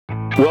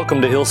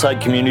Welcome to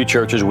Hillside Community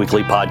Church's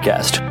weekly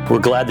podcast. We're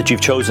glad that you've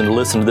chosen to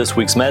listen to this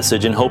week's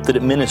message and hope that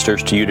it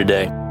ministers to you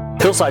today.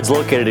 Hillside's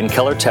located in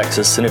Keller,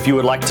 Texas, and if you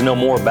would like to know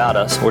more about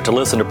us or to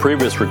listen to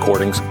previous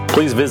recordings,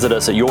 please visit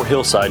us at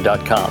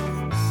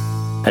yourhillside.com.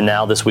 And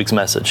now this week's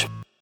message.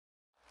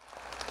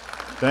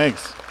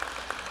 Thanks.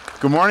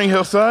 Good morning,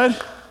 Hillside.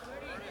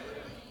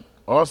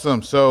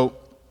 Awesome. So,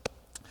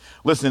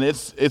 listen,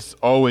 it's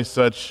always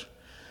such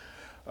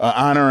an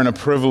honor and a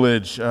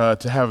privilege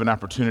to have an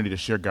opportunity to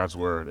share God's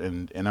word,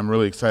 and I'm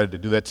really excited to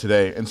do that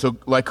today. And so,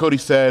 like Cody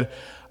said,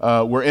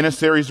 we're in a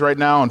series right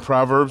now on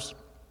Proverbs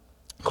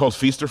called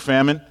Feast or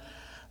Famine,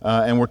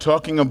 and we're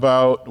talking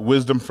about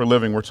wisdom for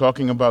living. We're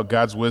talking about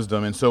God's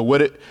wisdom. And so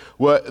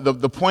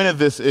the point of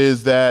this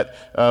is that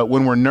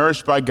when we're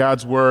nourished by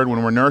God's word,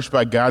 when we're nourished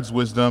by God's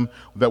wisdom,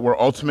 that we're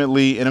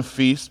ultimately in a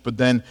feast, but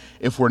then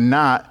if we're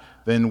not,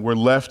 then we're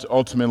left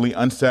ultimately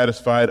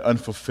unsatisfied,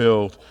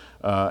 unfulfilled,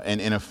 and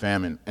in a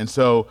famine. And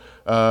so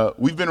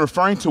we've been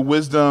referring to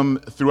wisdom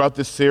throughout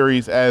this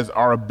series as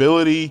our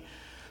ability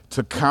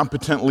to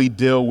competently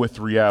deal with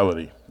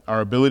reality.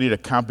 Our ability to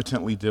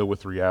competently deal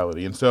with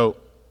reality. And so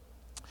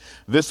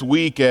this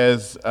week,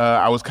 as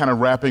I was kind of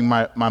wrapping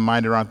my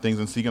mind around things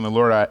and seeking the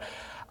Lord,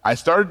 I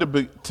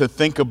started to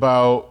think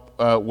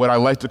about what I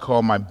like to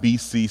call my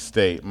BC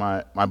state,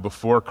 my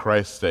before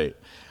Christ state.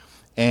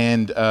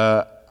 And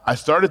I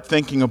started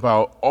thinking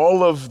about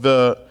all of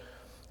the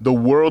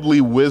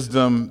worldly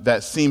wisdom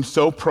that seemed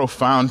so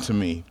profound to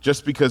me,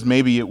 just because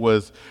maybe it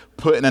was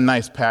put in a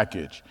nice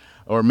package,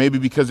 or maybe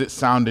because it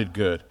sounded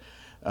good.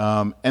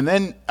 And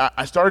then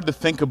I started to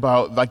think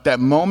about like that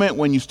moment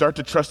when you start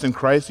to trust in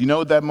Christ. You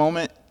know that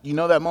moment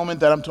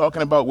that I'm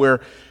talking about,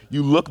 where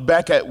you look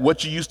back at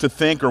what you used to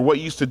think or what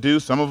you used to do.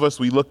 Some of us,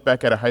 we look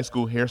back at a high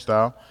school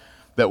hairstyle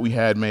that we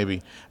had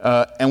maybe,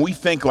 and we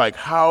think like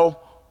how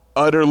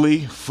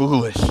utterly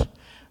foolish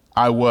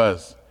I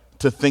was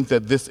to think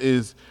that this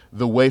is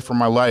the way for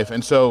my life.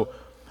 And so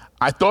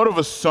I thought of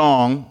a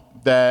song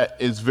that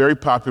is very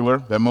popular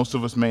that most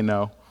of us may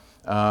know.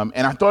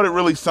 And I thought it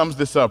really sums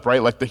this up,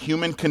 right? Like the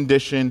human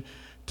condition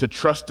to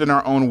trust in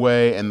our own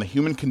way and the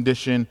human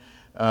condition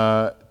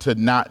to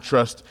not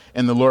trust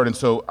in the Lord. And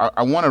so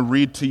I want to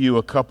read to you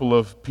a couple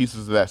of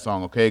pieces of that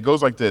song, okay? It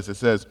goes like this. It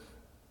says,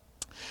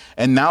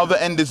 "And now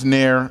the end is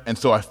near, and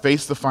so I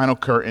face the final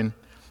curtain.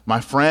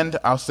 My friend,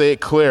 I'll say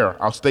it clear.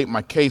 I'll state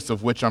my case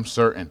of which I'm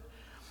certain.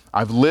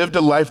 I've lived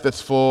a life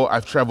that's full.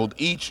 I've traveled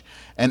each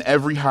and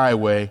every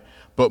highway,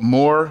 but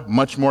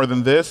much more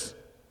than this,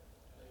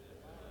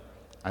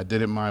 I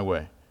did it my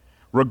way.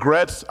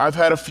 Regrets, I've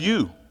had a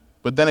few,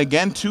 but then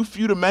again, too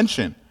few to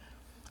mention.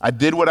 I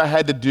did what I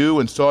had to do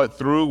and saw it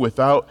through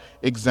without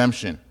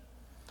exemption.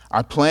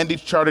 I planned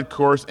each charted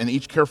course and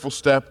each careful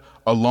step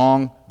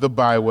along the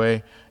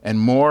byway, and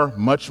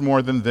much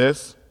more than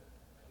this,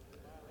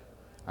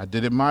 I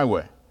did it my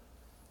way.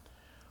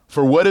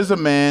 For what is a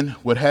man?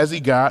 What has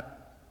he got?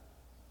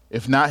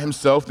 If not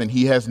himself, then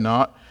he has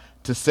naught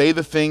to say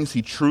the things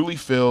he truly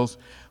feels,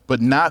 but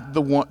not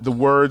the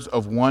words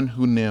of one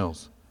who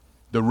kneels.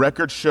 The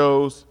record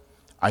shows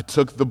I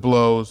took the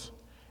blows,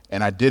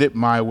 and I did it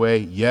my way.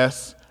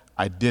 Yes,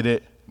 I did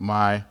it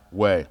my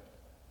way."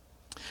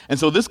 And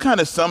so this kind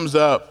of sums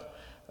up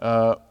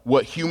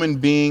what human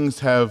beings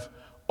have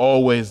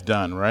always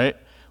done, right?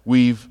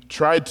 We've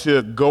tried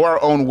to go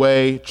our own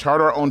way,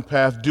 chart our own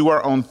path, do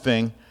our own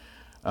thing,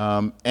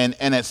 and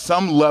at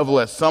some level,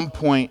 at some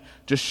point,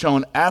 just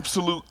shown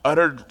absolute,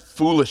 utter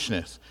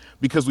foolishness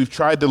because we've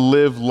tried to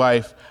live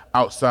life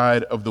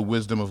outside of the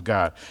wisdom of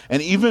God.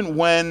 And even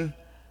when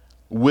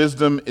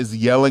wisdom is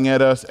yelling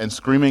at us and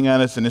screaming at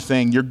us and is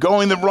saying, "You're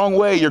going the wrong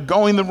way, you're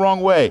going the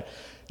wrong way,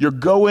 you're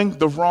going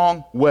the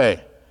wrong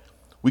way,"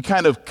 we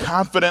kind of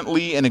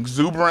confidently and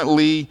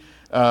exuberantly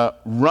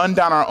run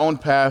down our own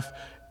path,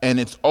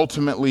 and it's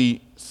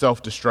ultimately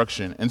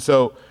self-destruction. And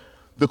so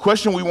the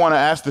question we want to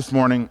ask this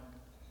morning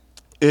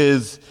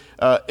is,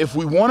 if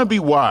we want to be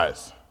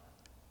wise,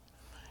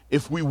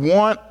 if we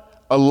want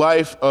a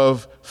life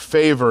of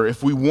favor,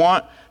 if we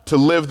want to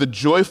live the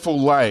joyful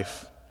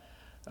life,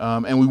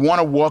 and we want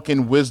to walk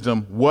in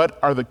wisdom, what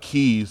are the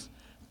keys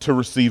to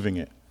receiving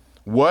it?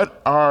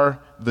 What are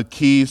the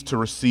keys to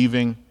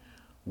receiving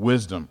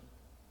wisdom?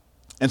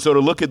 And so to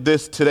look at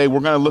this today, we're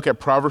going to look at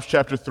Proverbs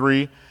chapter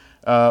 3,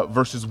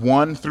 verses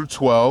 1 through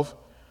 12.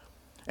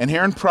 And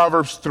here in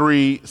Proverbs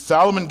 3,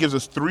 Solomon gives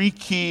us 3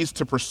 keys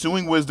to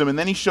pursuing wisdom, and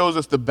then he shows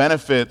us the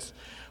benefits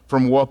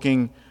from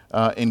walking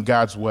in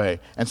God's way.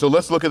 And so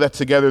let's look at that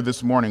together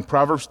this morning.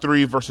 Proverbs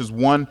 3, verses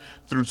 1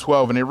 through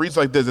 12. And it reads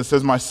like this. It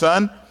says, "My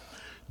son,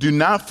 do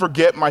not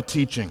forget my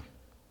teaching,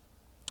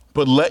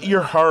 but let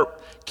your heart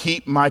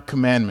keep my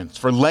commandments.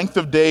 For length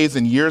of days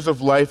and years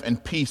of life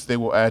and peace they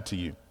will add to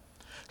you.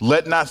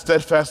 Let not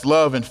steadfast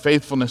love and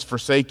faithfulness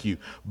forsake you.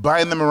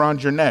 Bind them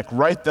around your neck.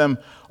 Write them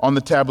on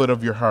the tablet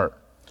of your heart.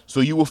 So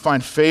you will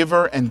find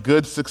favor and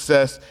good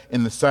success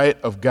in the sight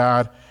of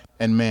God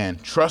and man.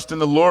 Trust in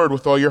the Lord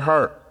with all your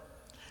heart,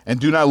 and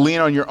do not lean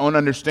on your own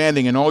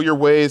understanding. In all your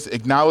ways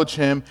acknowledge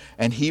him,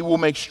 and he will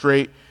make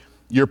straight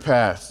your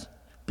paths.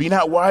 Be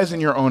not wise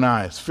in your own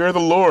eyes. Fear the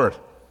Lord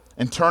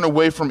and turn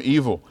away from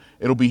evil.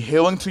 It'll be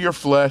healing to your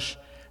flesh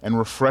and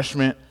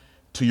refreshment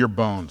to your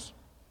bones.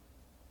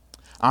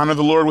 Honor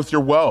the Lord with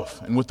your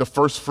wealth and with the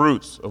first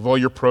fruits of all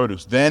your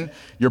produce. Then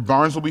your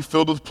barns will be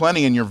filled with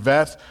plenty and your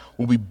vats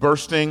will be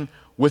bursting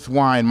with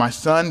wine. My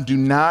son, do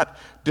not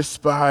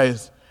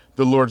despise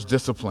the Lord's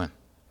discipline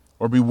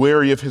or be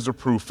weary of his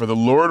reproof, for the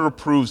Lord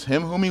reproves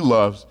him whom he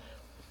loves,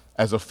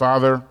 as a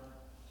father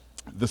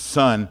the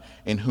son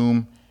in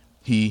whom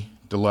he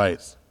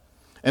delights.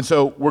 And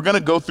so we're going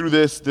to go through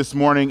this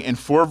morning in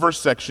 4 verse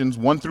sections,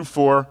 1 through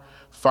 4,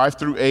 5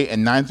 through 8,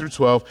 and 9 through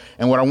 12.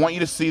 And what I want you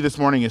to see this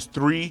morning is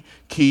 3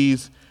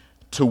 keys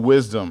to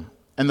wisdom.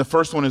 And the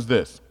first one is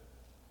this.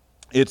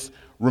 It's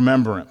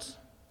remembrance.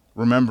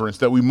 Remembrance,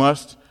 that we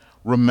must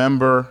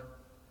remember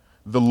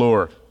the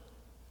Lord.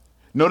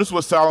 Notice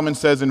what Solomon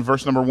says in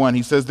verse number 1.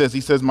 He says this.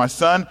 He says, my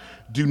son,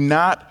 do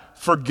not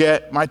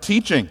forget my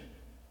teaching.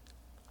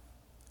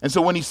 And so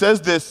when he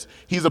says this,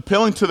 he's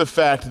appealing to the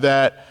fact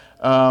that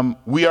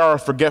we are a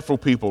forgetful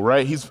people,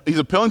 right? He's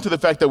appealing to the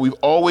fact that we've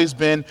always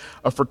been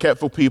a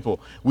forgetful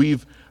people.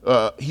 He's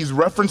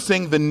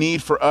referencing the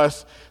need for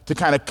us to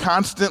kind of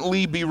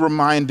constantly be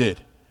reminded,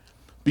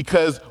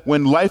 because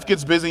when life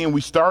gets busy and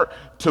we start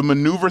to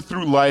maneuver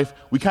through life,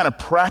 we kind of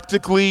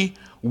practically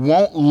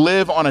won't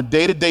live on a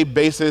day-to-day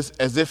basis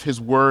as if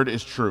his word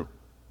is true.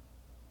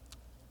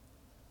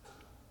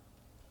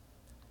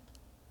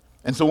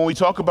 And so when we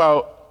talk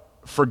about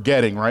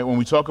forgetting, right? When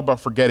we talk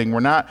about forgetting, we're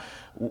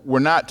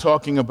not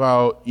talking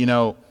about,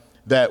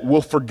 that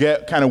we'll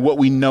forget kind of what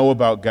we know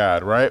about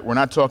God, right? We're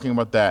not talking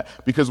about that,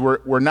 because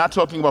we're not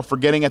talking about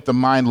forgetting at the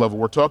mind level.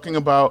 We're talking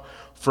about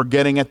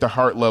forgetting at the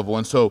heart level.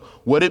 And so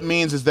what it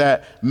means is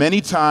that many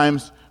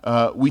times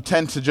we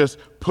tend to just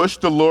push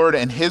the Lord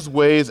and his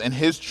ways and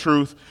his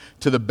truth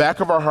to the back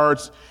of our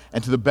hearts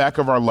and to the back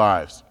of our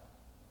lives.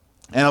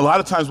 And a lot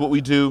of times what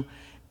we do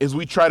is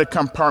we try to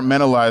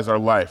compartmentalize our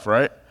life,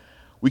 right?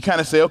 We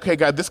kind of say, okay,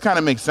 God, this kind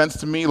of makes sense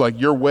to me, like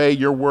your way,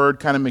 your word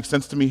kind of makes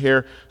sense to me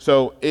here,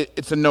 so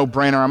it's a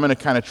no-brainer. I'm going to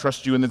kind of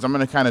trust you in this. I'm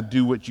going to kind of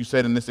do what you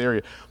said in this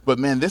area. But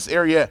man, this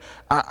area,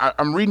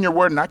 I'm reading your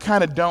word and I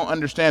kind of don't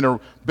understand, or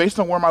based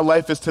on where my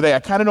life is today, I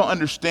kind of don't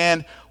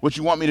understand what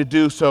you want me to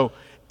do, so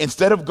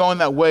instead of going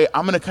that way,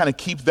 I'm going to kind of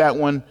keep that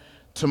one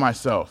to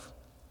myself.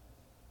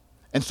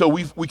 And so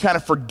we kind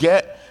of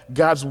forget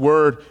God's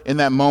word in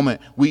that moment.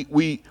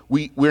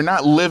 We're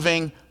not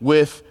living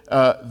with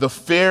the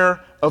fear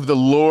of the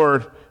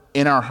Lord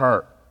in our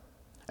heart.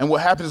 And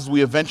what happens is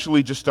we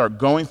eventually just start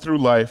going through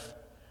life,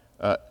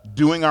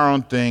 doing our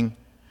own thing,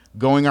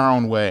 going our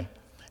own way.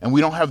 And we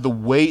don't have the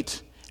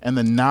weight and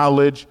the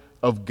knowledge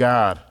of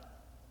God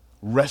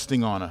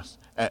resting on us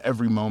at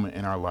every moment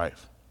in our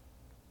life.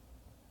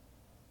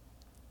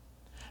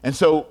 And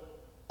so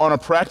on a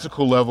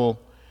practical level,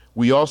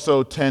 we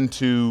also tend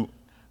to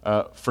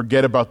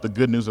forget about the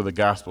good news of the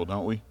gospel,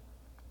 don't we?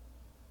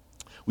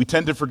 We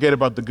tend to forget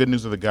about the good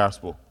news of the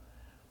gospel.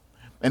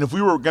 And if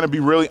we were going to be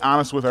really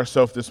honest with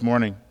ourselves this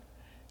morning,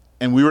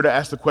 and we were to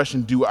ask the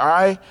question, do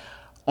I,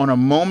 on a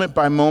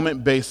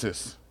moment-by-moment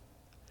basis,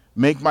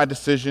 make my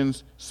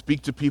decisions,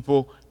 speak to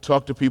people,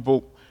 talk to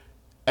people,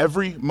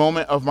 every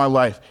moment of my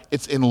life,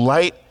 it's in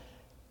light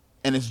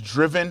and it's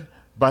driven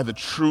by the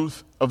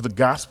truth of the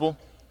gospel?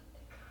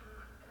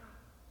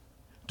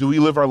 Do we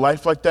live our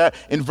life like that?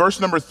 In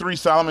verse number 3,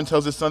 Solomon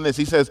tells his son this.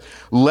 He says,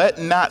 let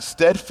not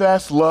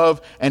steadfast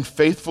love and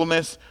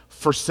faithfulness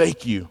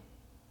forsake you.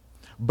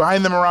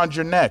 Bind them around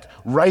your neck.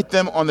 Write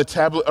them on the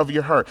tablet of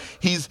your heart.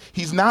 He's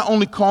not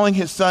only calling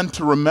his son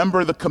to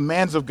remember the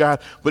commands of God,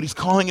 but he's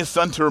calling his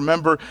son to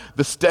remember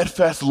the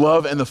steadfast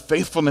love and the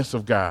faithfulness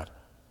of God.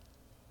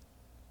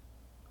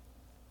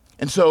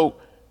 And so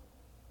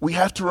we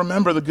have to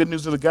remember the good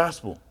news of the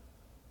gospel,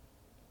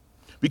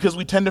 because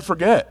we tend to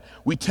forget.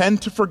 We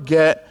tend to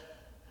forget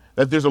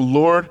that there's a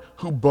Lord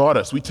who bought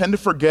us. We tend to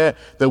forget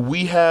that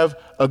we have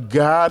a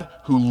God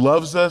who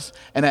loves us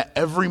and at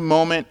every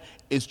moment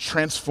is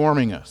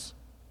transforming us.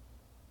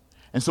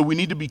 And so we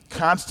need to be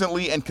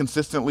constantly and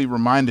consistently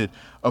reminded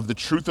of the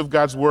truth of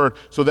God's word,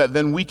 so that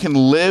then we can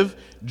live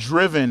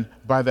driven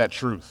by that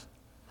truth,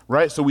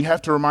 right? So we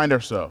have to remind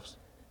ourselves.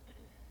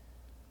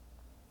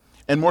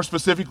 And more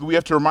specifically, we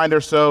have to remind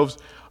ourselves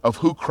of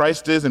who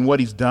Christ is and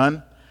what he's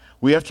done.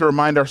 We have to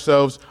remind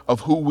ourselves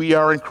of who we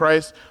are in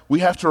Christ.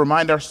 We have to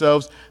remind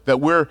ourselves that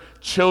we're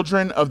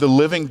children of the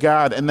living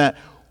God, and that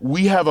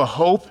we have a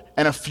hope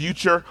and a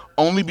future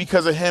only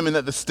because of him, and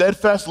that the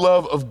steadfast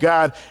love of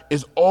God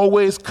is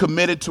always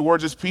committed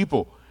towards his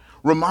people.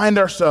 Remind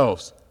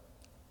ourselves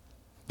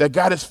that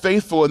God is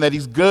faithful, and that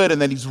he's good,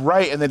 and that he's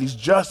right, and that he's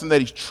just, and that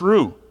he's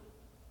true.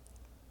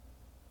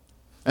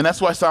 And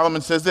that's why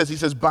Solomon says this. He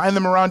says, bind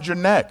them around your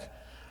neck.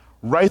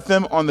 Write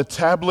them on the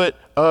tablet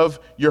of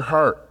your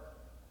heart.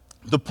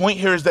 The point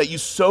here is that you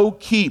so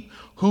keep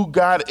who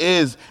God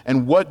is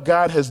and what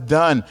God has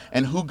done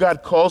and who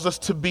God calls us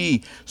to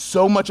be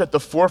so much at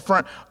the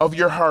forefront of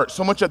your heart,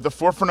 so much at the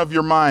forefront of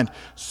your mind,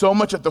 so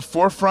much at the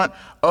forefront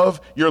of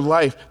your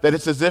life, that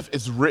it's as if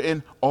it's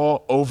written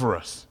all over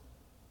us.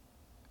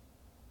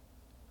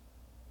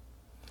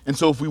 And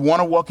so if we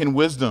want to walk in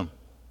wisdom,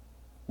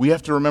 we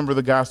have to remember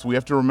the gospel. We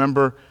have to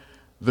remember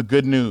the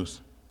good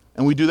news.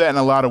 And we do that in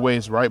a lot of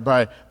ways, right?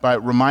 By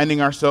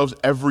reminding ourselves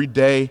every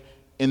day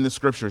in the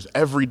scriptures,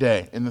 every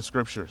day in the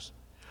scriptures.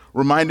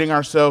 Reminding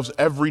ourselves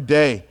every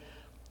day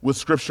with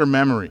scripture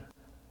memory.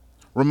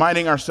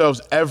 Reminding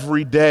ourselves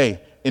every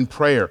day in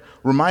prayer.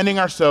 Reminding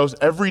ourselves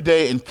every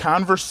day in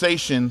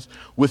conversations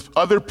with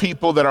other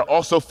people that are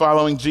also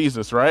following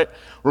Jesus, right?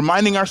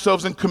 Reminding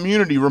ourselves in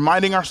community.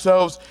 Reminding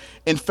ourselves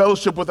in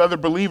fellowship with other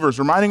believers.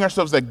 Reminding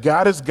ourselves that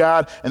God is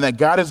God and that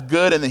God is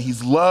good and that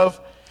he's love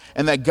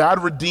and that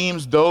God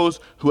redeems those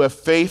who have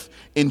faith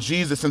in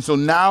Jesus. And so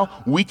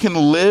now we can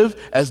live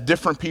as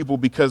different people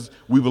because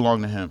we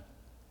belong to him.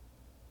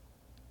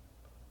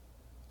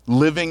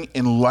 Living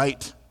in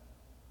light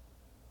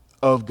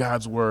of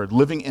God's word,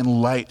 living in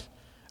light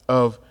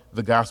of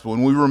the gospel.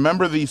 When we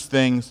remember these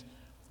things,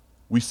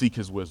 we seek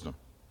his wisdom.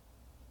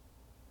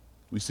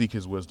 We seek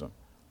his wisdom.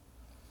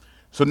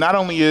 So not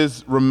only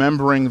is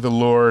remembering the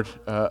Lord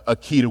a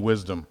key to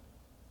wisdom,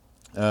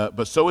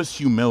 but so is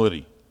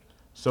humility.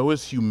 So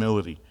is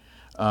humility.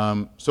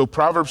 So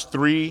Proverbs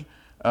 3,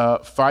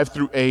 5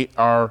 through 8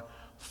 are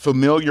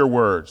familiar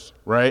words,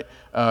 right?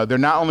 They're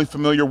not only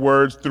familiar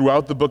words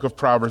throughout the book of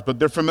Proverbs, but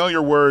they're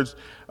familiar words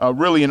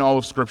really in all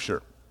of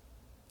Scripture.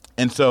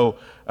 And so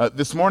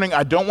this morning,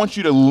 I don't want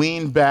you to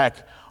lean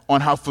back on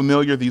how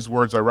familiar these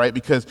words are, right?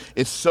 Because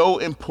it's so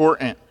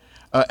important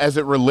as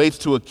it relates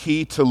to a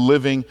key to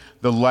living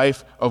the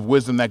life of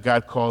wisdom that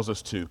God calls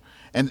us to.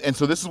 And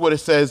so this is what it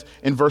says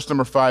in verse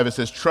number 5. It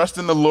says, trust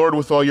in the Lord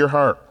with all your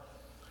heart,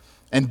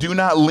 and do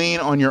not lean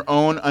on your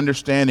own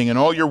understanding. In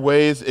all your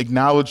ways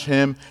acknowledge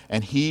him,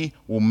 and he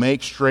will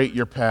make straight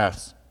your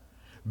paths.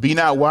 Be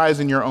not wise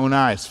in your own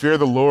eyes. Fear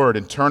the Lord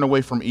and turn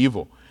away from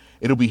evil.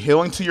 It'll be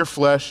healing to your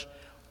flesh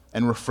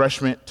and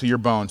refreshment to your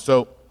bones.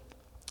 So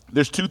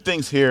there's two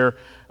things here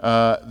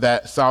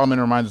that Solomon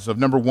reminds us of.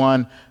 Number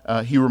one,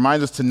 he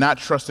reminds us to not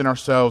trust in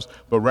ourselves,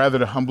 but rather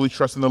to humbly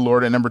trust in the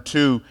Lord. And number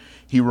two,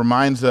 he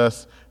reminds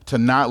us to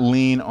not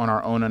lean on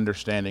our own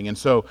understanding. And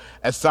so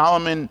as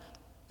Solomon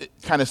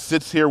kind of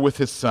sits here with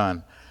his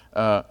son,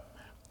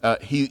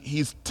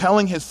 he's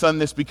telling his son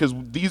this because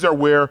these are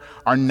where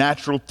our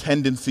natural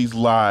tendencies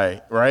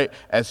lie, right,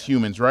 as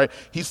humans, right?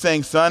 He's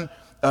saying, son,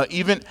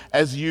 even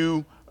as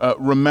you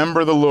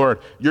remember the Lord,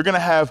 you're going to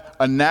have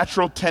a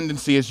natural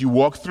tendency as you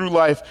walk through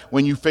life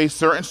when you face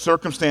certain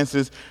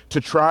circumstances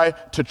to try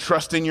to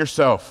trust in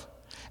yourself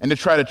and to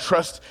try to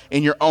trust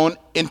in your own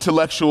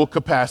intellectual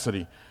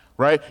capacity,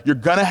 right? You're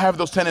going to have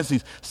those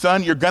tendencies.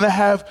 Son, you're going to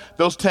have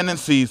those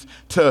tendencies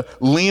to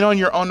lean on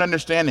your own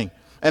understanding.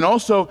 And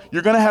also,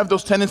 you're going to have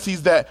those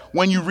tendencies that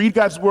when you read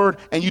God's word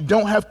and you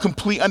don't have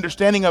complete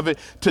understanding of it,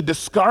 to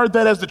discard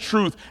that as the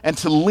truth and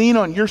to lean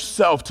on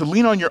yourself, to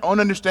lean on your own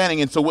understanding.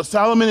 And so what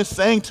Solomon is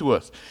saying to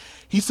us,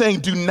 he's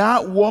saying, do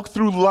not walk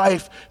through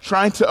life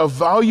trying to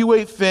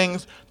evaluate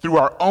things through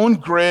our own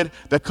grid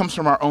that comes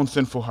from our own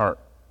sinful heart.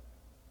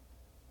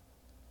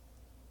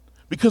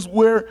 Because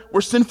we're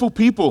sinful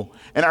people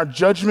and our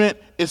judgment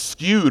is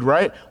skewed,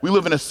 right? We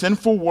live in a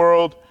sinful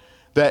world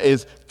that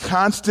is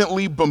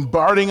constantly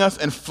bombarding us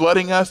and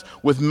flooding us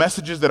with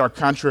messages that are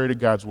contrary to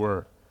God's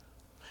word.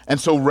 And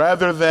so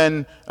rather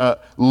than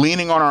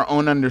leaning on our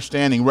own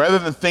understanding, rather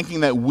than thinking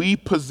that we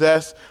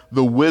possess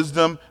the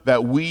wisdom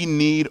that we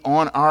need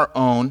on our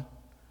own,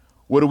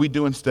 what do we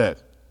do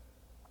instead?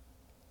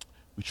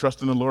 We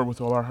trust in the Lord with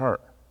all our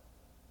heart.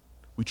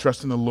 We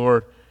trust in the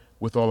Lord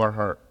with all our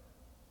heart.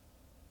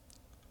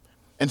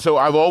 And so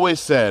I've always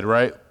said,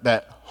 right,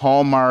 that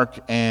Hallmark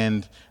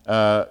and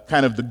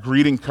kind of the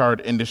greeting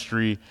card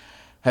industry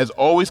has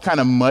always kind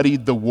of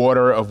muddied the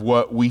water of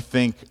what we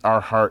think our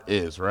heart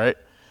is, right?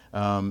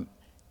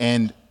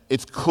 And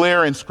it's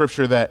clear in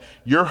Scripture that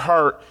your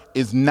heart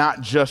is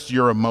not just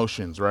your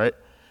emotions, right?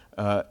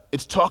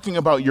 It's talking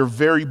about your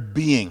very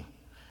being.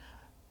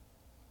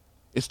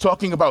 It's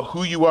talking about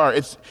who you are.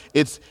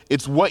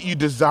 It's what you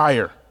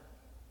desire.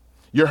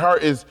 Your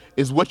heart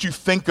is what you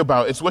think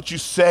about. It's what you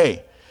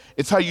say.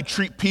 It's how you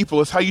treat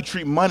people. It's how you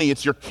treat money.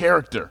 It's your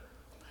character.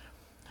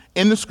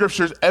 In the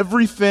Scriptures,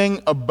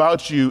 everything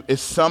about you is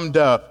summed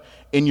up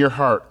in your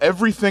heart.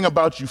 Everything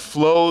about you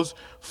flows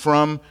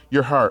from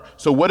your heart.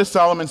 So what does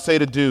Solomon say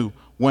to do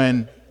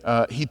when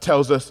he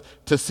tells us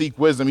to seek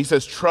wisdom? He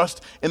says,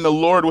 trust in the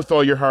Lord with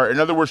all your heart. In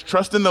other words,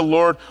 trust in the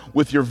Lord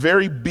with your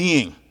very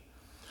being.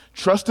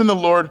 Trust in the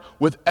Lord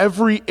with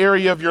every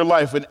area of your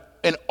life.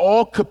 In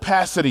all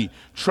capacity,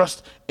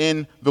 trust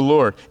in the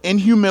Lord. In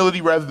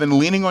humility, rather than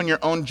leaning on your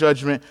own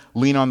judgment,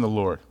 lean on the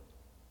Lord.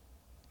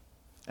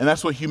 And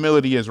that's what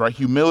humility is, right?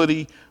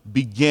 Humility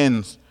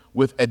begins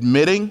with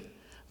admitting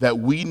that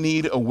we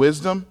need a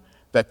wisdom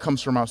that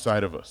comes from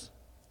outside of us.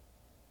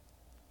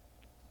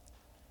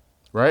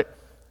 Right?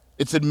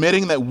 It's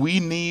admitting that we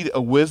need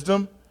a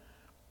wisdom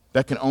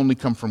that can only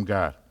come from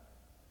God.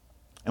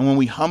 And when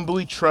we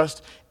humbly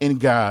trust in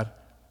God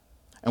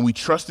and we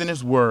trust in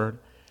His Word,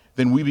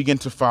 then we begin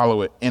to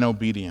follow it in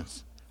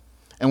obedience.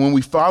 And when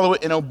we follow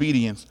it in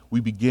obedience, we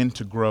begin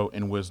to grow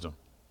in wisdom.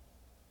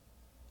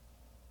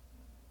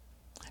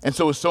 And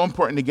so it's so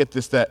important to get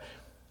this, that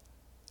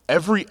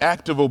every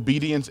act of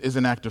obedience is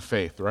an act of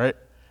faith, right?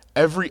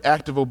 Every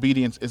act of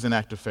obedience is an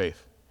act of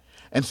faith.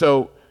 And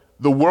so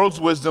the world's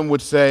wisdom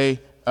would say,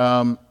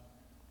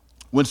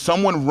 when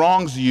someone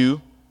wrongs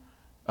you,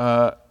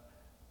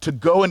 to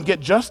go and get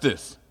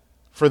justice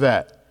for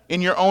that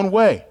in your own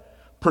way.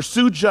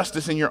 Pursue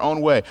justice in your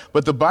own way.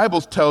 But the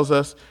Bible tells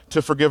us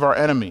to forgive our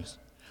enemies.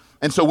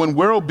 And so when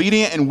we're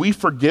obedient and we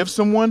forgive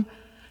someone,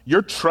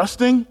 you're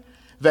trusting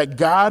that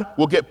God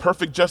will get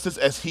perfect justice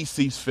as he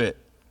sees fit,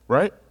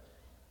 right?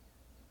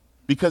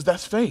 Because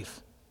that's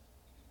faith.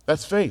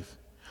 That's faith.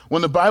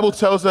 When the Bible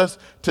tells us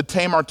to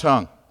tame our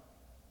tongue,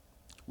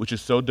 which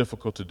is so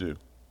difficult to do,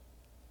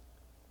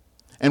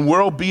 and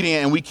we're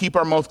obedient and we keep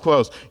our mouth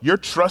closed, you're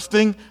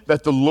trusting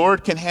that the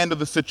Lord can handle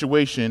the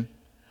situation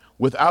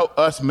without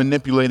us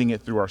manipulating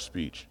it through our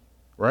speech,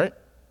 right?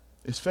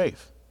 It's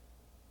faith.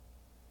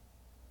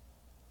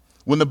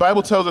 When the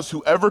Bible tells us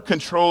whoever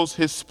controls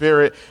his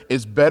spirit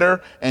is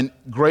better and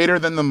greater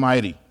than the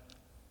mighty,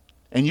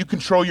 and you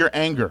control your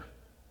anger,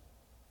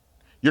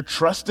 you're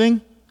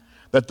trusting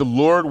that the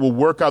Lord will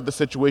work out the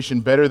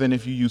situation better than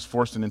if you use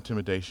force and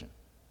intimidation.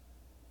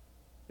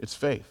 It's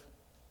faith.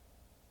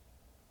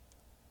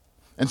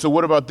 And so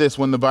what about this?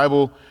 When the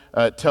Bible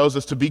tells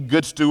us to be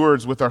good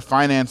stewards with our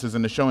finances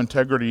and to show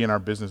integrity in our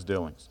business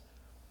dealings.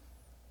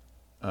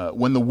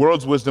 When the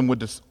world's wisdom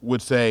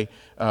would say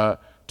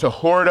to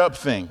hoard up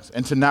things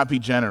and to not be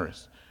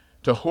generous.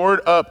 To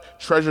hoard up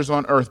treasures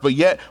on earth. But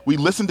yet we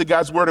listen to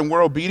God's word and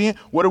we're obedient.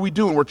 What are we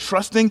doing? We're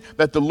trusting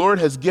that the Lord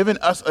has given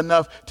us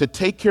enough to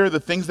take care of the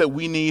things that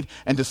we need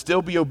and to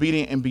still be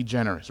obedient and be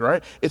generous,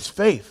 right? It's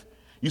faith.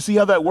 You see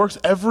how that works?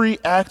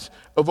 Every act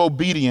of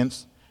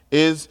obedience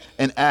is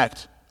an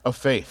act of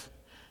faith.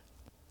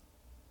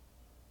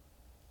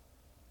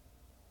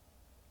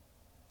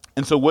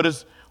 And so what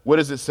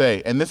does it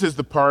say? And this is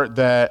the part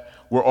that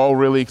we're all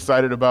really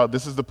excited about.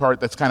 This is the part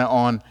that's kind of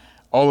on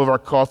all of our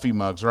coffee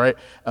mugs, right?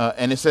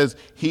 And it says,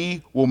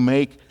 he will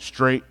make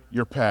straight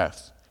your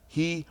paths.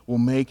 He will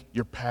make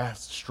your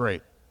paths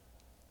straight.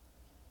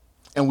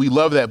 And we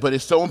love that, but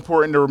it's so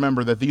important to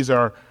remember that these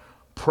are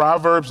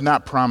proverbs,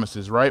 not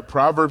promises, right?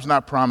 Proverbs,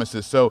 not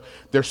promises. So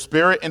they're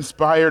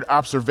spirit-inspired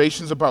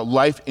observations about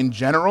life in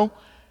general,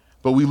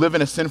 but we live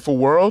in a sinful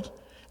world,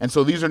 and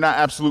so these are not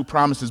absolute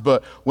promises.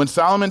 But when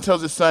Solomon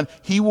tells his son,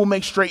 he will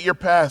make straight your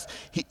paths,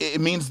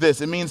 it means this.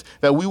 It means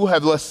that we will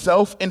have less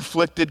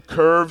self-inflicted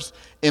curves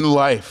in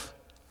life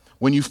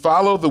when you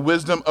follow the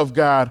wisdom of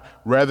God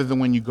rather than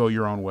when you go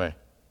your own way.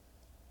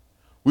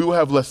 We will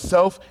have less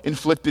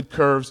self-inflicted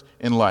curves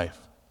in life.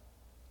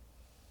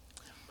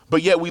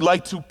 But yet we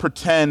like to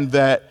pretend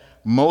that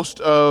most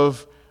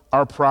of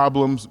our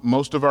problems,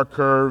 most of our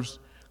curves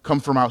come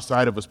from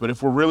outside of us. But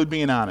if we're really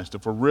being honest,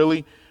 if we're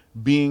really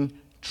being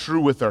true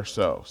with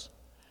ourselves,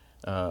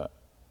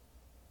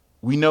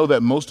 we know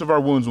that most of our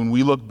wounds, when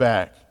we look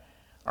back,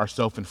 are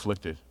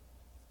self-inflicted,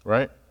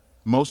 right?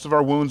 Most of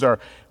our wounds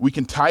we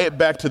can tie it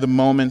back to the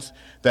moments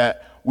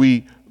that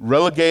we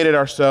relegated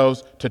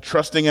ourselves to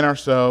trusting in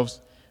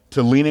ourselves,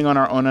 to leaning on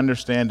our own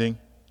understanding,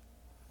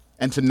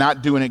 and to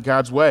not doing it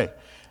God's way.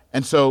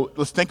 And so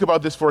let's think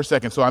about this for a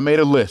second. So I made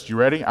a list. You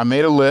ready? I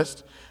made a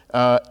list.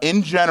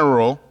 In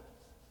general,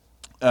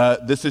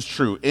 this is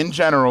true. In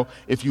general,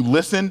 if you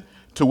listen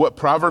to what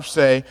Proverbs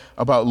say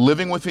about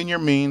living within your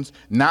means,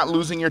 not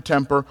losing your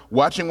temper,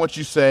 watching what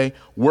you say,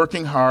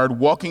 working hard,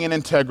 walking in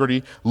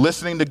integrity,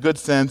 listening to good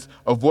sense,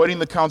 avoiding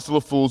the counsel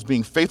of fools,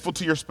 being faithful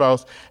to your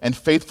spouse, and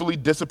faithfully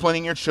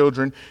disciplining your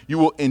children, you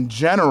will, in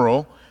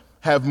general,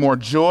 have more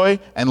joy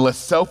and less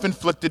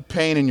self-inflicted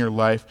pain in your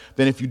life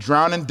than if you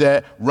drown in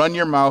debt, run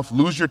your mouth,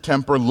 lose your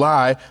temper,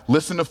 lie,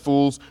 listen to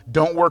fools,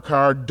 don't work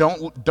hard,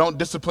 don't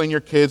discipline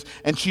your kids,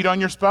 and cheat on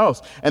your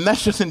spouse. And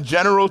that's just in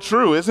general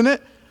true, isn't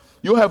it?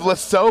 You'll have less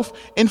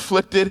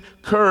self-inflicted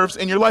curves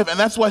in your life. And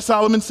that's why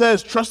Solomon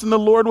says, trust in the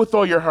Lord with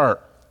all your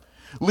heart.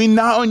 Lean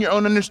not on your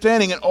own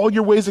understanding, and all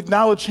your ways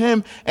acknowledge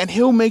him, and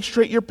he'll make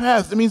straight your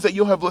paths. It means that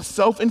you'll have less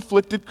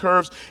self-inflicted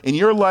curves in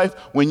your life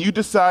when you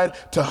decide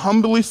to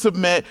humbly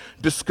submit,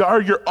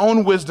 discard your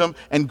own wisdom,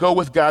 and go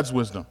with God's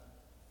wisdom.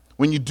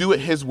 When you do it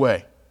his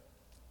way.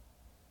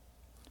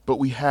 But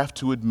we have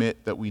to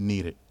admit that we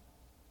need it.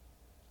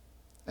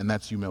 And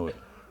that's humility.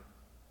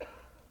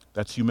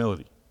 That's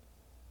humility.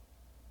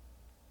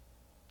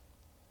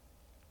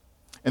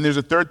 And there's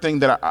a third thing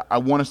that I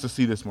want us to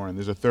see this morning.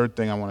 There's a third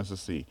thing I want us to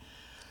see.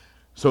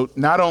 So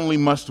not only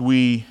must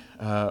we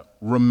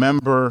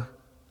remember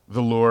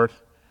the Lord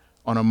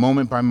on a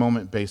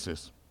moment-by-moment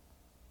basis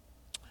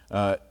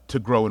to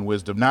grow in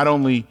wisdom. Not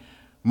only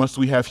must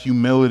we have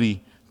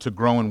humility to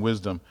grow in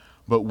wisdom,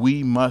 but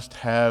we must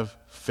have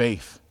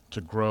faith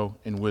to grow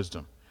in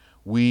wisdom.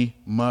 We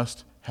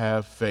must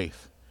have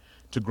faith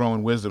to grow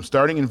in wisdom.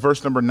 Starting in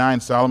verse number 9,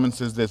 Solomon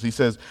says this. He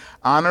says,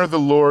 honor the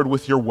Lord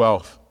with your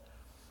wealth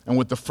and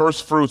with the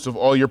first fruits of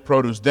all your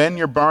produce. Then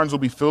your barns will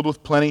be filled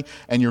with plenty,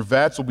 and your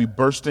vats will be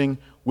bursting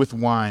with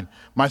wine.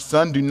 My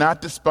son, do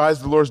not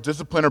despise the Lord's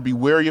discipline or be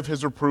wary of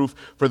his reproof,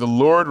 for the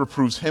Lord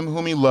reproves him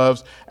whom he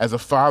loves, as a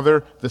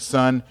father the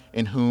son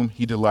in whom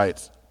he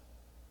delights.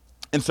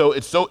 And so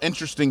it's so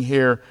interesting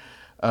here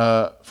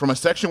from a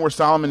section where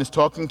Solomon is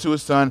talking to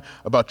his son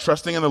about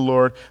trusting in the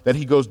Lord, that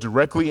he goes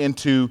directly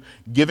into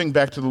giving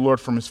back to the Lord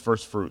from his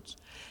first fruits.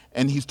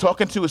 And he's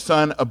talking to his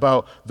son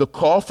about the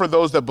call for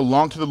those that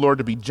belong to the Lord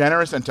to be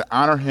generous and to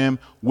honor him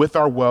with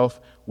our wealth,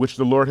 which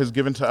the Lord has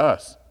given to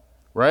us,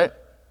 right?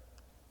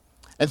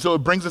 And so it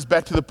brings us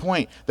back to the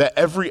point that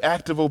every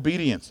act of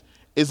obedience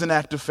is an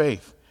act of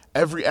faith.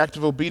 Every act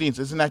of obedience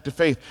is an act of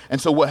faith. And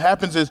so what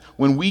happens is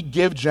when we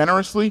give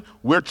generously,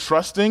 we're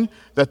trusting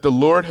that the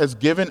Lord has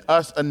given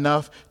us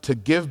enough to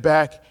give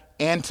back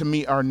and to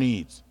meet our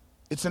needs.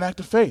 It's an act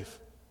of faith.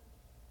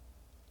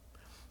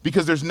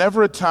 Because there's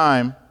never a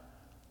time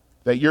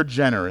that you're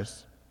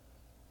generous,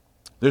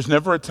 there's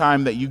never a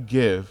time that you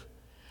give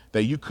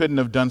that you couldn't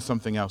have done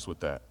something else with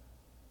that,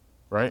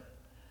 right?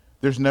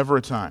 There's never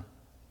a time.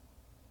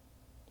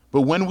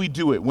 But when we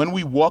do it, when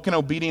we walk in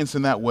obedience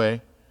in that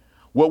way,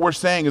 what we're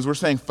saying is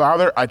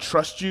Father, I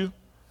trust you,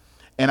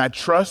 and I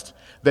trust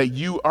that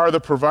you are the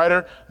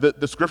provider.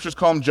 The scriptures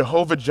call him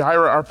Jehovah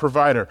Jireh, our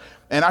provider.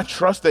 And I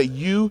trust that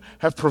you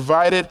have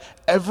provided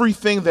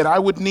everything that I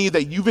would need,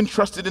 that you've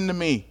entrusted into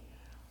me,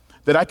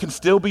 that I can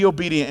still be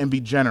obedient and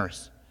be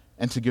generous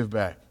and to give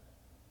back.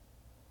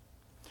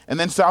 And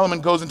then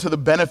Solomon goes into the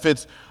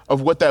benefits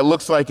of what that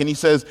looks like, and he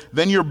says,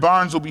 then your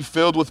barns will be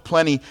filled with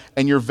plenty,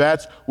 and your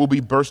vats will be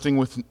bursting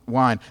with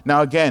wine.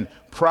 Now again,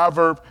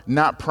 proverb,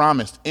 not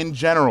promised. In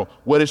general,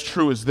 what is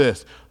true is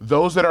this: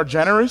 those that are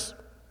generous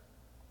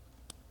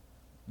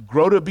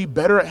grow to be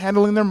better at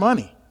handling their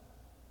money.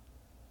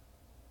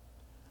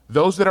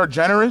 Those that are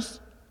generous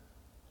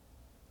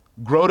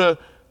grow to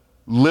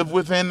live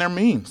within their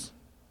means.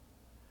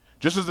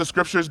 Just as the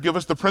scriptures give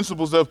us the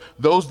principles of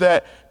those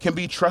that can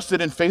be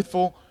trusted and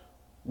faithful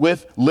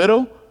with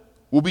little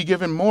will be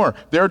given more.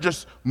 There are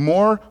just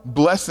more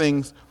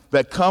blessings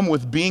that come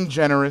with being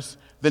generous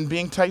than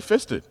being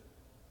tight-fisted.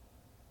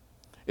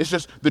 It's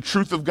just the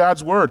truth of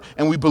God's word,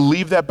 and we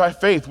believe that by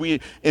faith.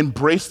 We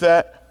embrace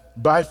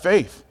that by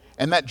faith,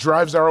 and that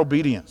drives our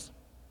obedience.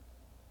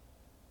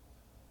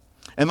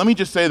 And let me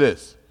just say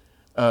this.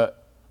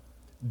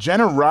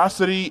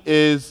 Generosity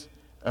is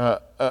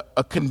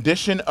a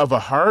condition of a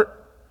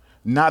heart,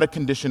 not a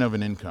condition of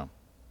an income.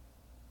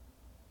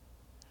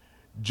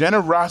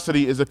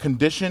 Generosity is a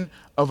condition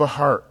of a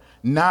heart,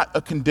 not a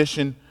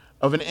condition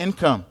of an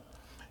income.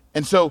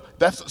 And so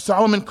that's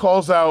Solomon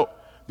calls out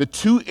the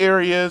two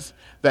areas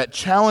that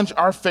challenge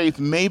our faith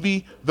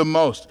maybe the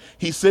most.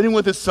 He's sitting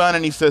with his son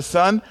and he says,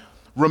 son,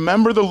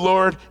 remember the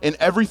Lord in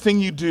everything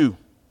you do.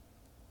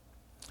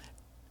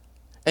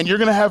 And you're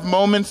going to have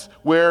moments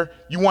where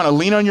you want to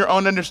lean on your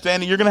own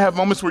understanding. You're going to have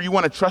moments where you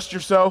want to trust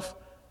yourself.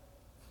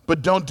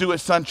 But don't do it,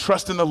 son.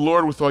 Trust in the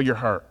Lord with all your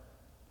heart.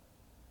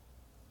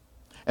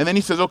 And then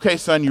he says, okay,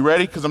 son, you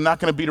ready? Because I'm not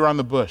going to beat around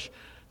the bush.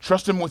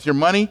 Trust him with your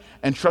money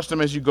and trust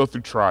him as you go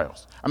through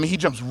trials. I mean, he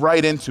jumps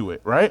right into it,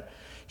 right?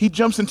 He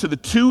jumps into the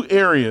two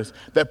areas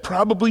that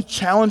probably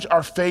challenge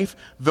our faith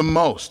the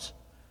most.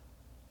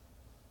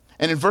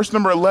 And in verse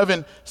number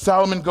 11,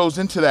 Solomon goes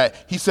into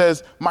that. He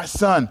says, my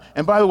son.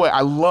 And by the way,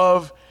 I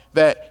love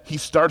that he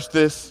starts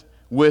this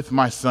with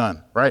my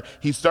son, right?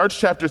 He starts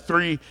chapter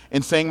 3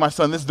 in saying, my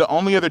son. This is the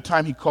only other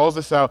time he calls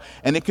this out.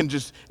 And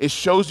it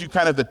shows you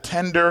kind of the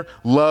tender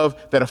love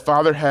that a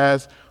father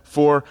has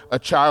for a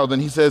child.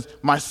 And he says,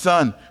 my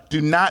son,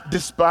 do not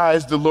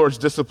despise the Lord's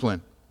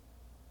discipline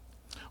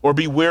or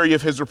be wary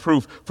of his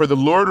reproof. For the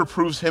Lord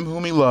reproves him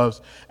whom he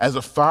loves, as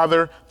a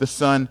father the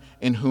son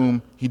in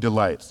whom he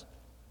delights.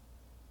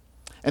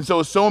 And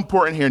so it's so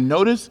important here.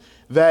 Notice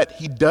that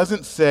he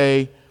doesn't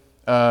say,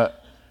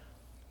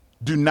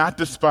 do not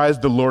despise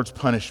the Lord's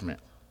punishment.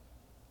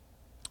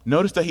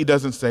 Notice that he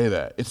doesn't say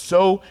that. It's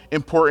so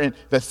important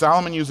that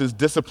Solomon uses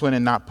discipline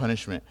and not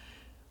punishment.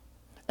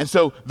 And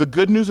so the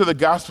good news of the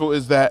gospel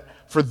is that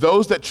for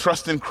those that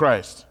trust in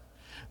Christ,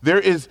 there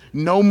is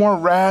no more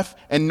wrath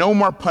and no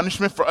more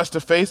punishment for us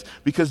to face,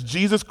 because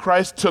Jesus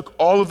Christ took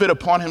all of it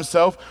upon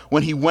himself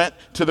when he went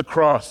to the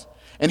cross.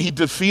 And he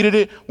defeated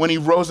it when he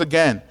rose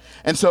again.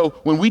 And so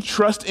when we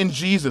trust in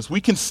Jesus,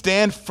 we can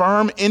stand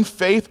firm in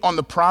faith on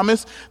the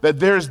promise that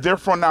there is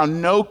therefore now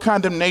no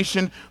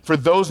condemnation for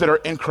those that are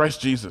in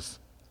Christ Jesus.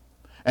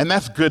 And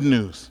that's good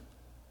news.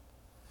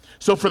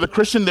 So for the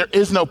Christian, there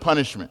is no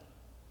punishment.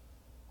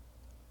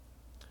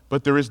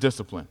 But there is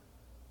discipline.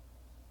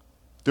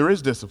 There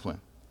is discipline.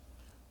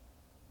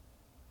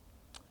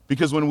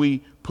 Because when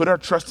we put our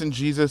trust in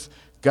Jesus,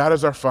 God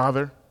is our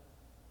Father.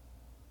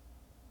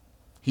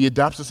 He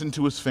adopts us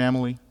into his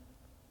family.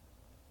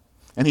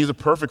 And he's a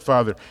perfect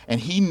father. And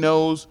he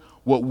knows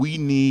what we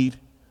need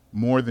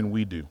more than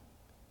we do.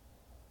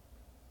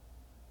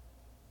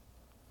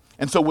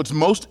 And so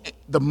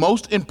the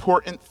most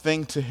important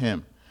thing to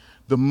him,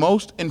 the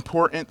most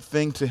important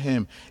thing to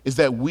him is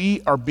that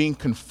we are being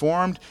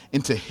conformed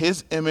into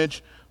his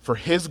image for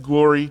his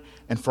glory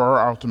and for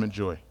our ultimate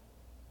joy.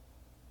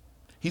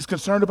 He's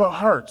concerned about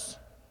hearts.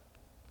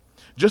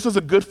 Just as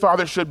a good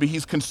father should be,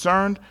 he's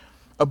concerned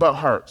about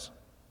hearts.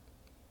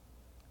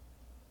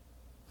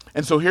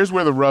 And so here's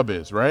where the rub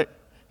is, right?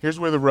 Here's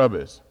where the rub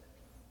is.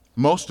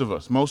 Most of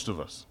us,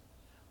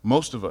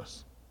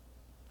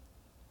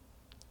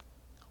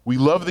 we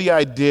love the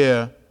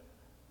idea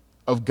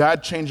of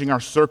God changing our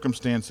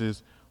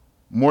circumstances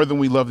more than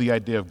we love the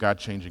idea of God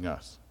changing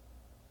us.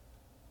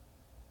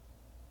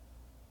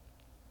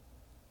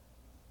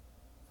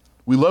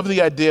 We love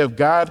the idea of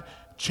God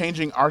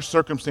changing our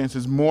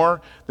circumstances more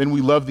than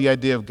we love the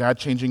idea of God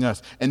changing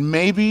us. And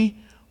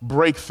maybe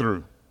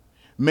breakthrough.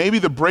 Maybe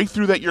the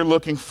breakthrough that you're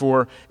looking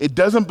for, it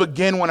doesn't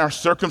begin when our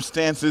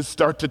circumstances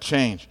start to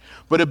change,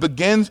 but it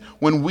begins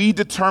when we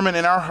determine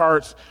in our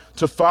hearts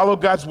to follow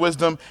God's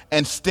wisdom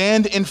and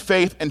stand in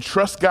faith and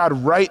trust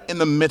God right in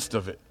the midst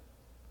of it.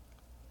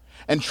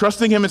 And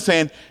trusting him and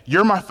saying,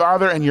 you're my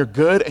Father and you're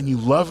good and you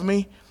love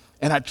me,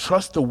 and I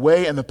trust the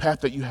way and the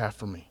path that you have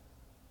for me.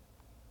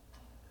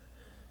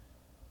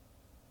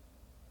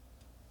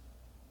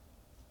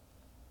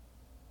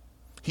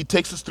 He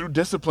takes us through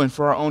discipline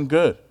for our own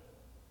good,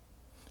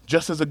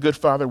 just as a good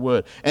father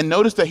would. And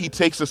notice that he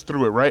takes us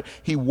through it, right?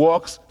 He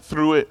walks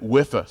through it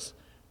with us.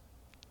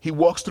 He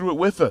walks through it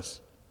with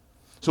us.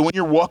 So when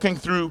you're walking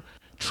through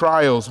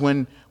trials,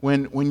 when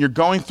you're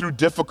going through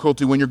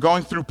difficulty, when you're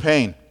going through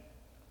pain,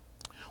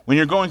 when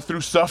you're going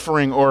through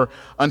suffering or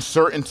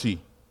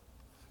uncertainty,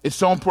 it's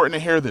so important to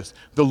hear this.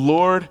 The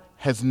Lord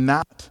has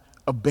not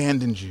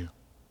abandoned you.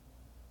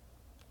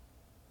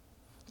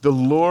 The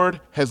Lord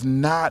has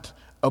not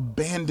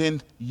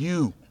abandoned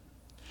you.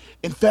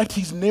 In fact,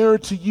 he's nearer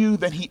to you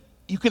than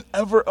you can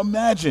ever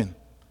imagine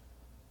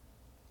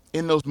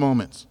in those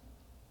moments.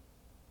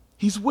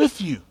 He's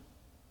with you.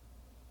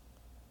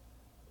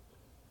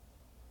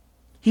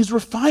 He's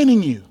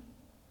refining you.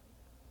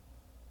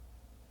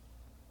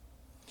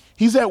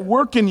 He's at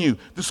work in you.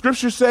 The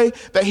scriptures say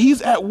that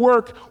he's at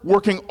work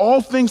working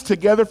all things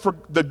together for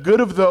the good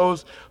of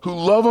those who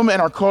love him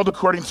and are called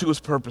according to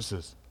his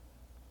purposes.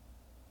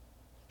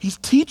 He's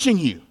teaching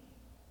you.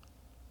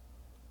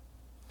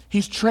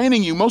 He's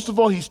training you. Most of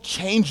all, he's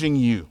changing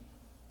you.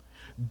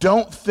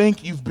 Don't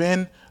think you've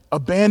been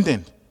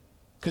abandoned,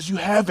 because you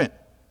haven't.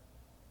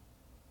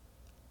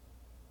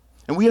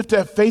 And we have to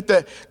have faith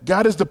that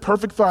God is the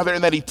perfect Father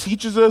and that he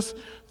teaches us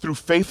through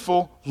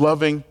faithful,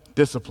 loving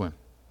discipline.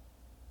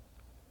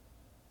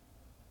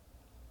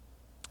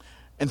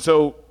 And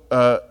so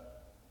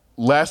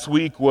last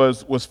week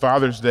was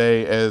Father's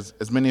Day, as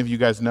many of you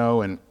guys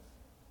know, and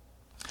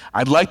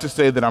I'd like to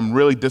say that I'm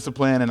really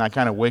disciplined and I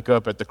kind of wake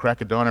up at the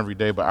crack of dawn every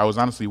day, but I was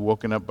honestly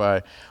woken up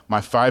by my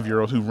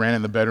 5-year-old who ran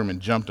in the bedroom and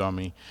jumped on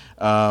me.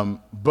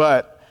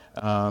 But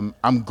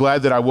I'm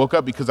glad that I woke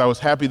up because I was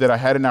happy that I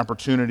had an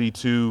opportunity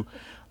to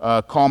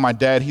call my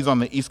dad. He's on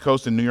the East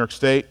Coast in New York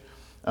State.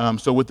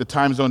 So with the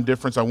time zone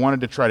difference, I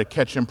wanted to try to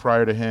catch him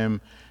prior to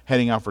him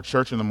heading out for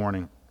church in the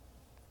morning.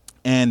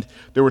 And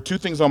there were two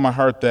things on my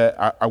heart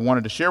that I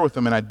wanted to share with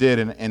him, and I did.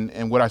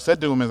 And what I said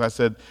to him is I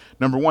said,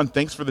 number one,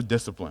 thanks for the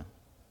discipline.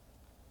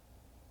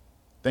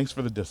 Thanks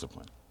for the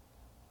discipline.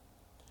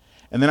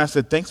 And then I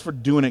said, thanks for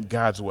doing it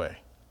God's way.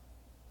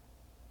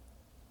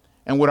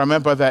 And what I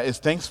meant by that is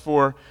thanks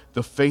for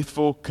the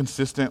faithful,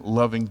 consistent,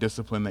 loving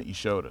discipline that you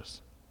showed us.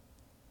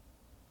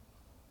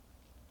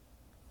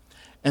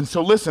 And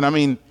so listen, I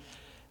mean,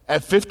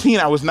 at 15,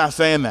 I was not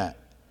saying that,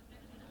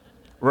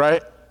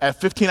 right? At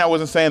 15, I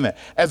wasn't saying that.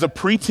 As a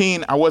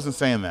preteen, I wasn't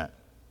saying that.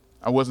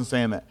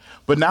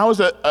 But now as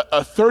a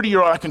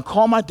 30-year-old, I can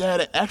call my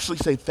dad and actually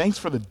say, thanks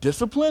for the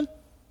discipline.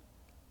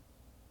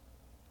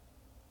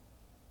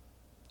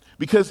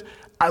 Because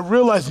I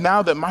realize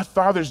now that my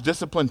father's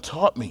discipline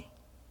taught me.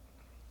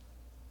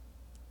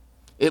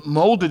 It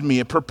molded me.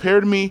 It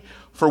prepared me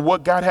for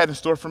what God had in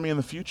store for me in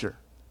the future.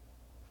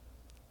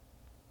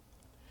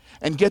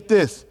 And get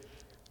this,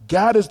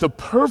 God is the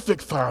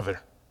perfect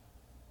Father.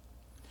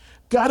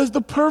 God is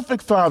the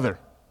perfect Father.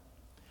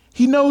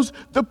 He knows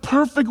the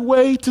perfect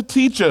way to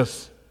teach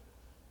us.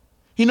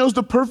 He knows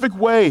the perfect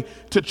way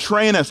to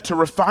train us, to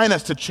refine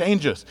us, to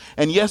change us.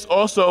 And yes,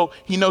 also,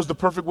 he knows the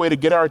perfect way to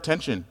get our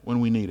attention when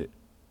we need it.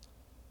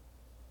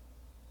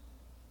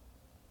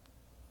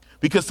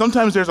 Because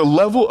sometimes there's a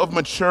level of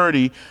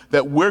maturity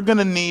that we're going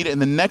to need in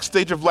the next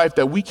stage of life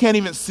that we can't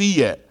even see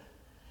yet.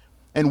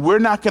 And we're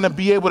not going to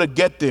be able to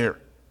get there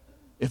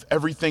if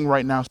everything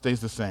right now stays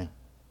the same.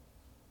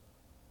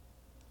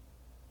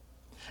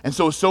 And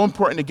so it's so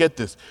important to get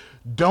this.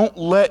 Don't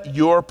let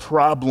your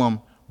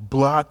problem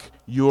block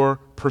your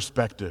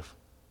perspective.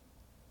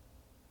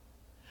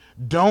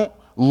 Don't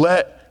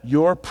let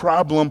your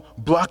problem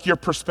block your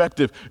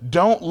perspective.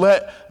 Don't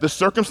let the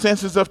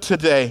circumstances of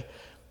today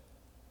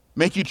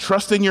make you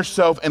trust in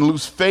yourself and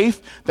lose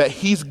faith that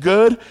he's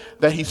good,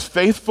 that he's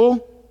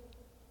faithful,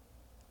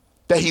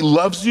 that he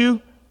loves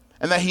you,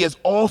 and that he has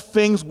all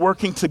things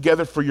working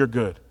together for your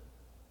good.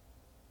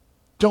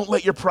 Don't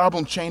let your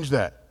problem change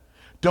that.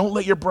 Don't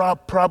let your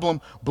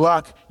problem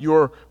block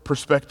your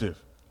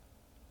perspective.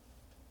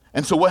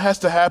 And so what has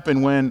to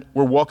happen when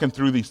we're walking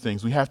through these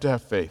things? We have to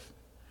have faith.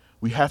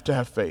 We have to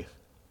have faith.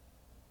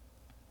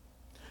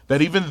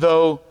 That even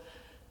though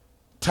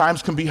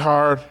times can be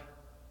hard,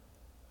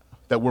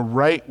 that we're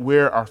right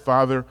where our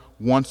Father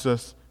wants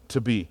us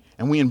to be.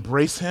 And we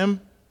embrace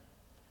him,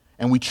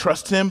 and we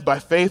trust him by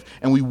faith,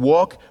 and we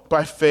walk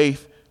by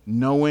faith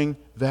knowing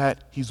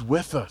that he's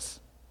with us.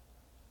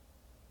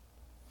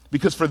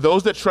 Because for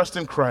those that trust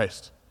in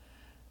Christ,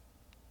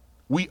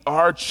 we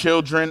are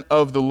children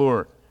of the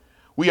Lord.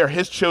 We are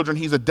his children.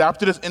 He's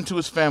adopted us into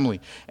his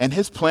family. And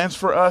his plans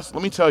for us,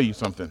 let me tell you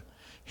something.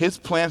 His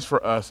plans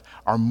for us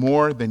are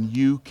more than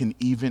you can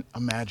even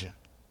imagine.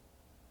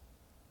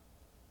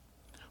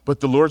 But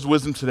the Lord's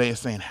wisdom today is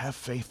saying, have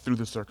faith through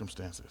the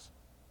circumstances.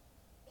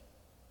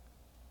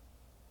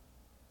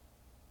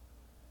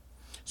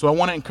 So I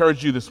want to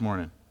encourage you this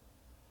morning.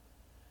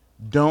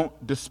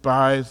 Don't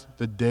despise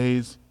the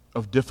days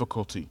of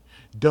difficulty.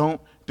 Don't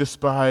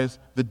despise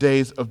the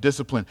days of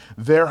discipline.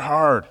 They're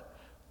hard.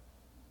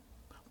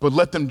 But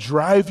let them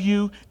drive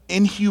you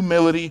in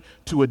humility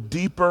to a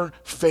deeper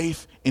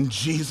faith in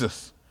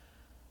Jesus.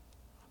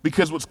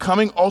 Because what's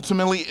coming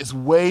ultimately is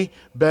way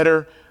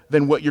better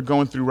than what you're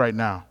going through right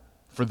now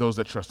for those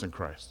that trust in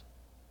Christ.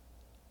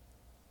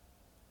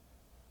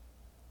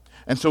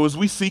 And so as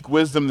we seek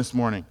wisdom this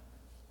morning,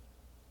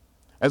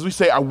 as we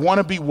say, I want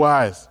to be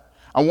wise,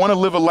 I want to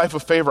live a life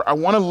of favor, I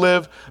want to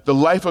live the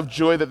life of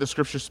joy that the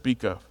scriptures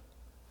speak of,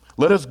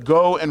 let us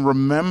go and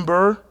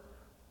remember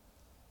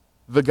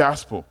the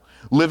gospel.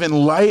 Live in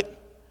light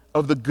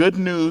of the good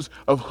news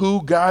of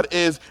who God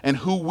is and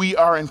who we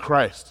are in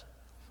Christ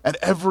at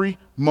every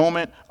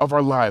moment of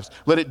our lives.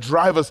 Let it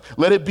drive us.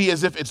 Let it be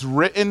as if it's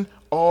written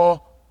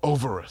all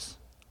over us.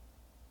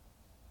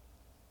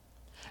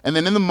 And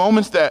then in the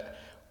moments that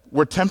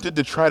we're tempted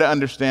to try to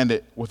understand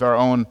it with our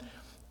own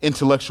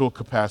intellectual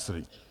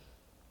capacity,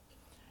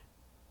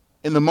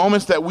 in the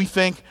moments that we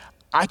think,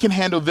 I can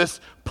handle this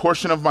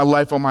portion of my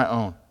life on my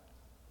own,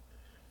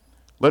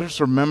 let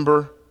us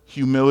remember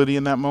humility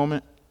in that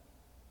moment,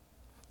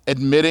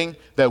 admitting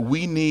that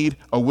we need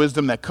a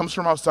wisdom that comes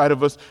from outside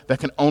of us that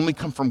can only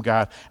come from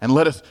God. And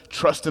let us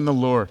trust in the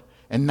Lord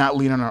and not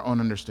lean on our own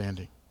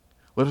understanding.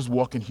 Let us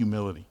walk in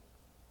humility.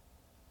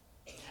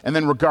 And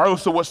then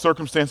regardless of what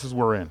circumstances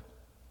we're in,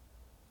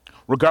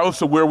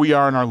 regardless of where we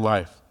are in our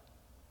life,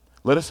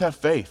 let us have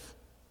faith.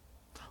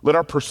 Let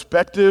our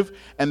perspective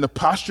and the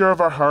posture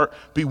of our heart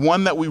be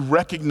one that we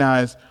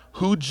recognize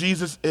who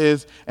Jesus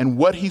is and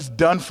what he's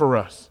done for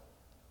us.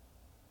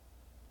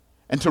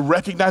 And to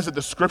recognize that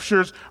the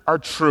scriptures are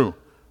true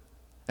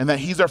and that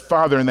he's our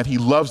Father and that he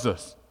loves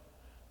us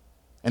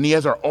and he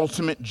has our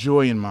ultimate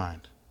joy in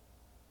mind.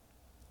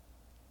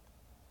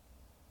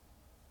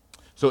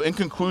 So in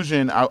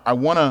conclusion, I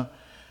want to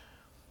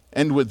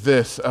end with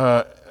this.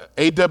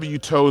 A.W.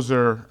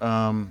 Tozer,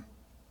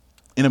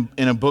 in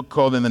a book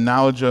called In the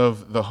Knowledge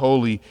of the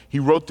Holy, he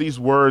wrote these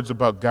words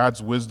about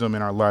God's wisdom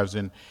in our lives,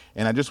 and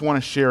I just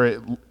want to share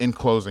it in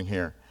closing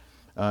here.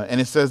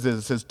 And it says this,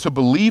 it says, to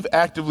believe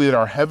actively that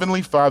our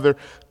Heavenly Father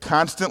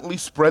constantly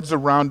spreads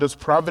around us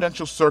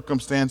providential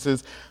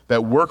circumstances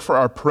that work for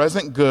our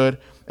present good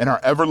and our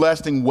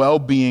everlasting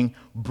well-being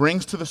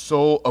brings to the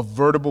soul a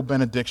veritable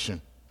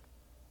benediction.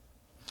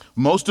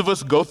 Most of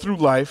us go through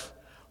life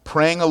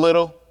praying a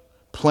little,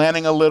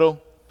 planning a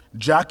little,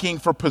 jockeying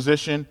for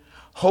position,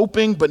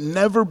 hoping but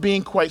never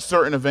being quite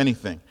certain of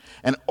anything,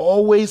 and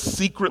always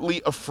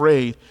secretly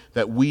afraid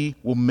that we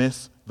will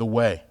miss the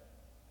way.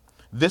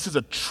 This is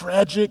a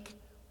tragic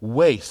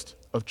waste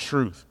of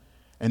truth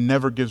and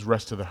never gives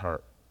rest to the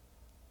heart.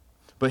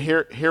 But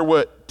hear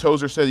what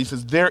Tozer says. He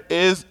says, there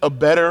is a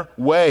better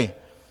way.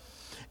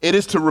 It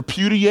is to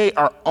repudiate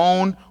our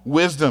own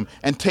wisdom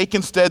and take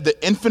instead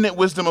the infinite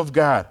wisdom of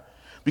God,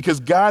 because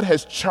God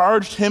has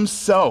charged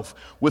himself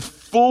with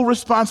full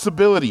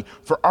responsibility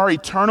for our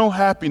eternal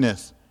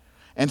happiness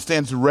and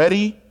stands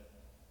ready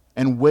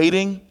and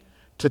waiting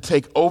to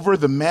take over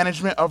the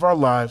management of our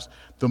lives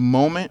the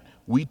moment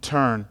we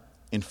turn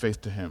in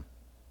faith to him.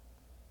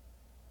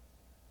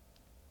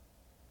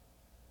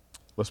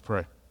 Let's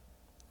pray.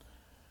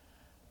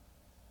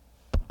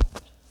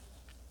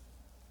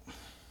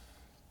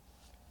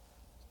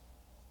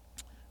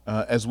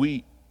 As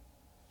we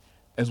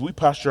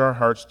posture our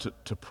hearts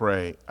to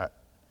pray,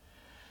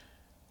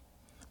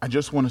 I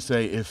just want to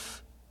say,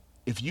 if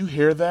you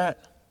hear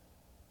that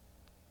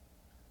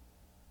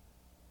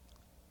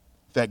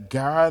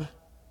God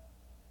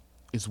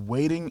is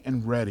waiting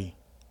and ready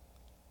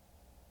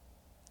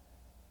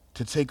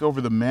to take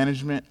over the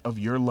management of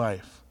your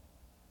life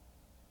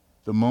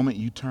the moment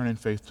you turn in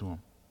faith to him,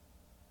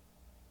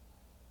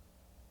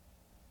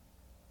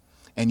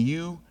 and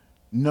you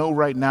know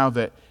right now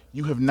that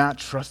you have not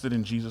trusted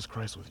in Jesus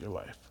Christ with your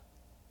life,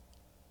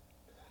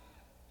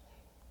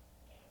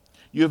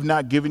 you have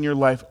not given your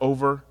life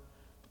over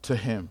to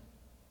him.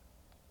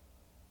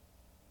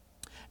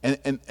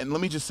 And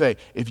let me just say,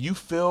 if you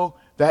feel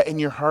that in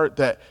your heart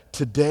that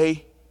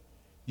today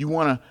you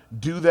want to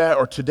do that,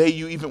 or today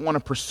you even want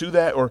to pursue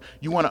that, or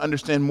you want to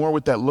understand more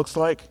what that looks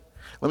like,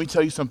 let me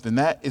tell you something.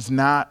 That does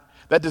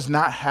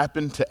not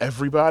happen to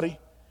everybody.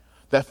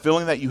 That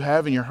feeling that you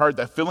have in your heart,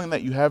 that feeling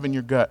that you have in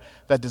your gut,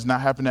 that does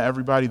not happen to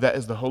everybody. That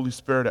is the Holy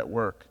Spirit at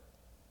work.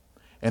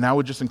 And I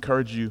would just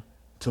encourage you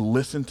to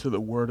listen to the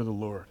word of the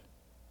Lord.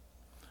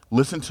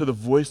 Listen to the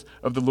voice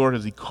of the Lord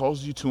as he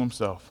calls you to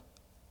himself.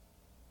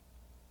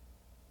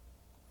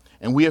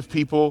 And we have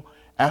people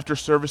after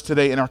service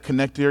today in our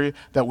Connect area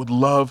that would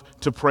love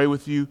to pray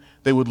with you.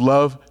 They would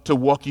love to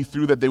walk you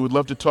through that. They would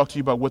love to talk to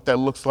you about what that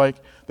looks like.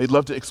 They'd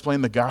love to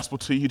explain the gospel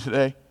to you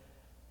today.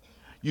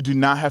 You do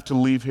not have to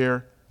leave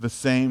here the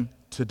same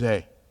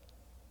today.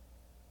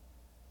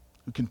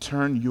 You can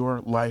turn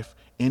your life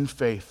in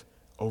faith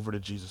over to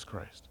Jesus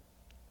Christ.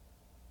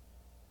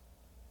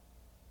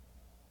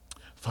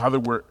 Father,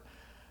 we're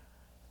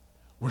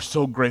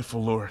so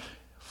grateful, Lord,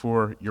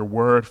 for your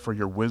word, for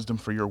your wisdom,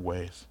 for your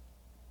ways.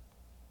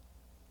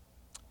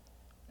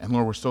 And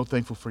Lord, we're so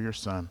thankful for your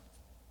Son.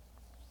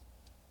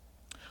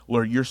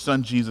 Lord, your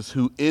Son Jesus,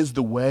 who is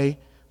the way,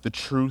 the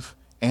truth,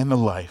 and the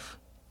life.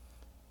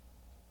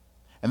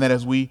 And that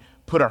as we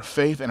put our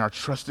faith and our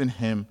trust in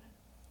him,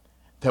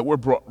 that we're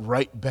brought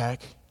right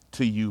back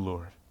to you,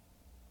 Lord.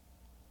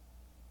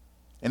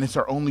 And it's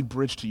our only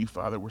bridge to you,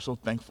 Father. We're so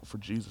thankful for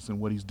Jesus and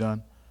what he's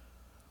done.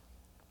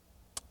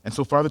 And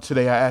so, Father,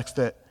 today I ask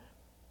that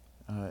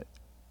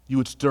you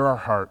would stir our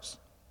hearts,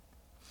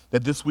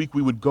 that this week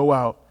we would go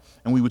out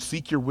and we would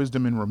seek your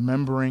wisdom in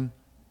remembering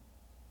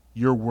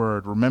your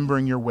word,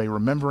 remembering your way,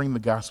 remembering the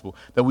gospel,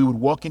 that we would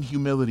walk in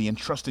humility and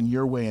trust in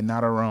your way and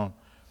not our own.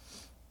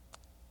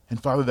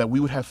 And Father, that we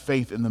would have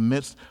faith in the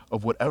midst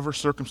of whatever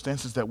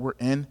circumstances that we're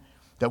in,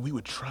 that we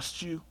would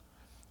trust you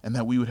and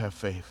that we would have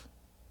faith.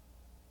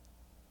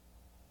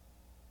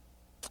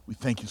 We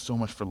thank you so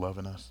much for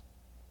loving us.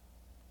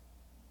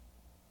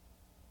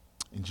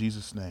 In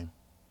Jesus' name,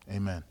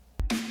 amen.